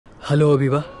Hello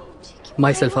Habiba,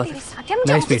 my self Asif,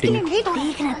 nice meeting you.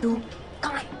 देखना तू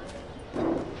कहाँ है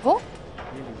वो?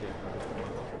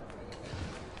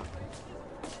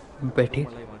 बैठिए।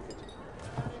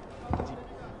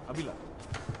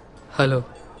 हेलो।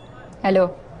 हेलो,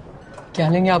 क्या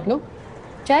लेंगे आप लोग?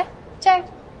 चाय चाय।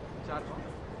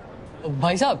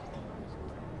 भाई साहब।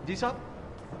 जी साहब।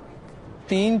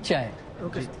 3 चाय।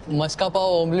 मस्का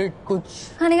पाव, ऑमलेट, कुछ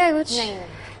खाने का है कुछ? नहीं।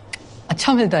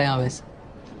 अच्छा मिलता है यहाँ वैसे।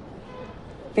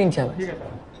 3 चाय बस।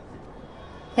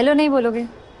 हेलो नहीं बोलोगे?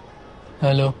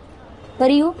 हेलो।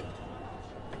 परी हो?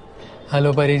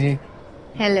 हेलो परी जी।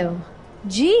 हेलो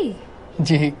जी।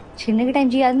 जी छीनने के टाइम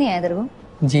जी याद नहीं आया तेरे को?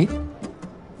 जी। क्या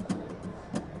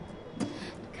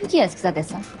किया इसके साथ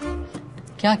ऐसा?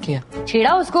 क्या किया?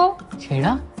 छेड़ा उसको।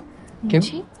 छेड़ा? क्यों?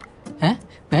 हैं?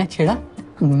 मैं छेड़ा?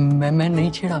 मैं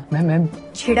नहीं छेड़ा। मैं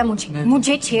छेड़ा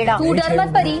मुझे छेड़ा। तू डर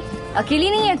मत परी, अकेली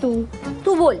नहीं है तू।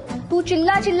 तू बोल, तू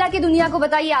चिल्ला चिल्ला के दुनिया को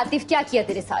बता ये आतिफ क्या किया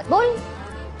तेरे साथ। बोल।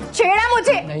 छेड़ा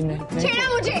मुझे। नहीं छेड़ा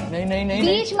मुझे। नहीं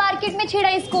बीच मार्केट में छेड़ा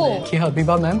इसको। देखिए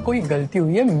हबीबा मैम, कोई गलती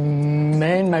हुई है।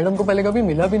 मैं इन मैडम को पहले कभी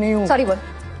मिला भी नहीं हूँ। सॉरी बोल।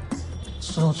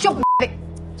 चुप।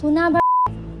 सुना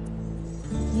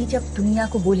ये जब दुनिया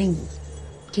को बोलेंगी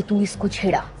कि तू इसको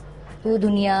छेड़ा तो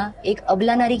दुनिया एक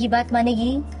अबला नारी की बात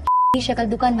मानेगी, शक्ल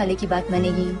दुकान वाले की बात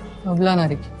मानेगी। अबला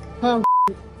नारी की? हाँ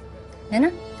है ना?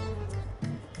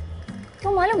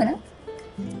 तो मालूम है ना,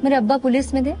 मेरे अब्बा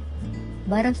पुलिस में थे,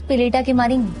 बर्फ पे लेटा के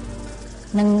मारेंगे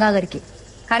नंगा करके।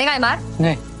 खाने का है मार?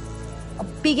 नहीं।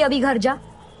 अब्बी के अभी घर जा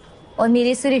और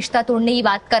मेरे से रिश्ता तोड़ने की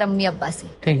बात कर अम्मी अब्बा से।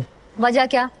 ठीक है। वजह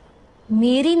क्या?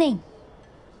 मेरी नहीं,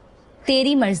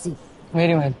 तेरी मर्जी।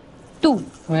 मेरी मर्जी। तू?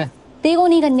 मैं। तेरे को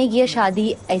नहीं करने की है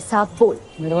शादी, ऐसा बोल।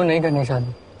 मेरे को नहीं करनी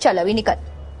शादी। चल अभी निकल।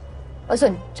 और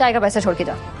सुन, चाय का पैसा छोड़ के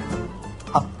जा।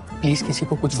 आप प्लीज किसी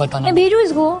को कुछ बताना। मैं भेजू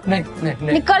इसको? नहीं।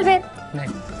 निकल फिर। नहीं।